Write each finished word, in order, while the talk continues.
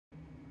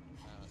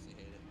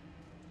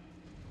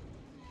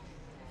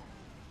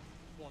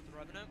the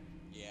Revenant?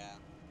 Yeah.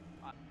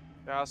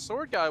 Yeah,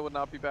 sword guy would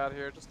not be bad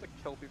here, just to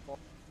kill people.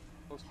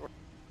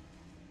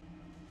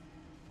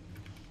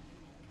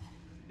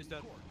 He's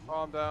dead.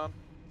 Calm down.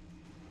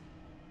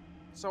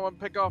 Someone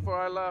pick off where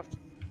I left.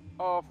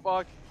 Oh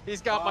fuck.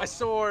 He's got my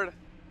sword.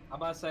 I'm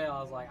about to say,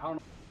 I was like, I don't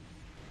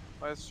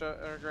know. Nice shot,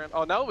 Grant.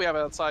 Oh, now we have it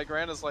outside.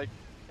 Grant is like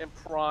in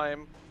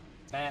prime.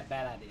 Bad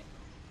idea.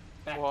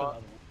 Back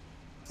What?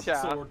 to the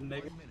other one. Yeah. Sword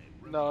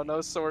nigga.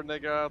 No sword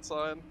nigga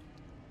outside.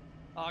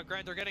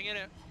 Grant, they're getting in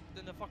it.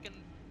 In the fucking...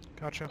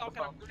 Gotcha. Oh,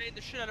 God, I'm grenading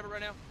the shit out of it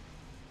right now.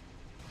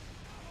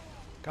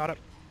 Got it.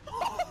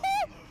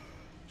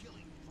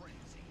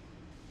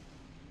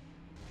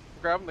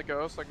 Grabbing the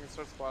ghost so I can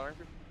start splattering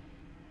people.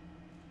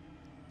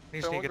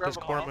 Needs to get this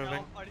core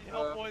moving. I need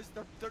help, boys.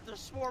 They're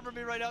swarming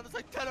me right now. There's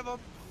like 10 of them.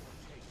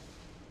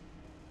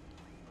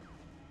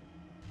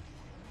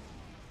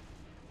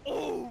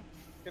 Oh!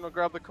 You know,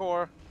 grab the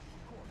core.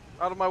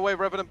 Out of my way,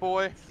 Revenant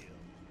boy.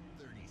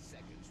 30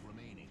 seconds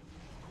remaining.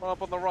 Come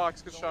up on the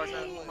rocks. Good shot,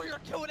 guys. We are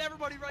killing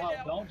everybody right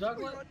now. Don't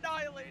juggle it. We're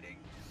annihilating.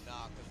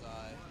 Nah,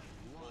 because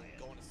we'll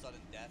go into sudden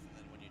death, and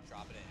then when you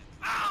drop it, it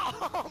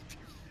ends. Ow!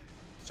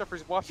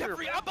 Jeffrey's watching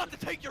Jeffrey, I'm about to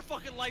take your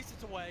fucking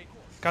license away.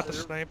 Got the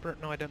sniper.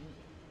 No, I didn't.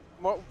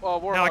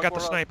 Warthog, Now I got the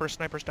Warthog. sniper.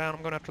 Sniper's down.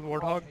 I'm going after the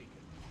Warthog.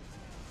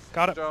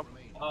 Got Good it. job.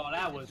 Oh,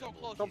 that was So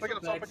close. Don't pick it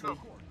up, don't pick it up.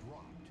 sexy.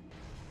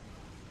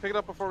 Pick it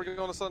up before we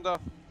go into sudden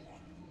death.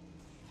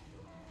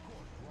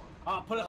 Put it